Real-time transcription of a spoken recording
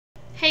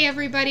Hey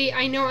everybody,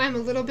 I know I'm a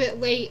little bit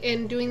late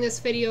in doing this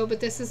video, but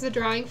this is the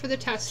drawing for the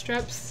test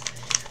strips.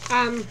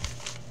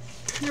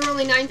 There were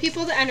only 9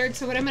 people that entered,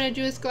 so what I'm going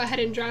to do is go ahead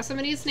and draw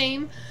somebody's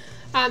name.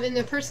 And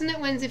the person that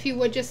wins, if you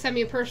would, just send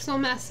me a personal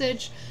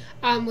message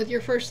with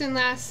your first and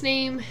last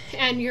name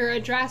and your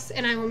address,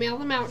 and I will mail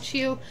them out to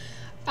you.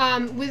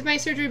 With my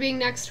surgery being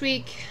next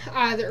week,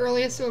 the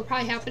earliest it will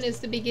probably happen is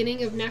the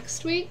beginning of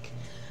next week.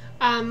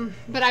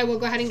 But I will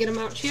go ahead and get them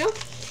out to you.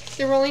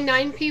 There were only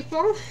 9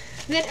 people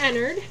that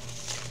entered.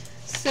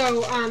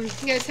 So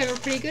you guys have a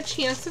pretty good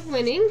chance of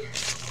winning.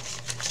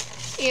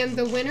 And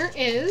the winner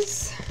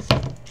is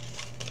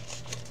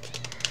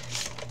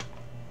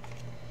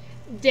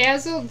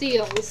Dazzle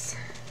Deals.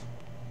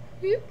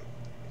 There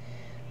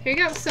you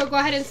go. So go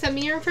ahead and send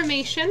me your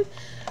information.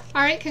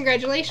 All right,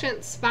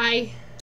 congratulations. Bye.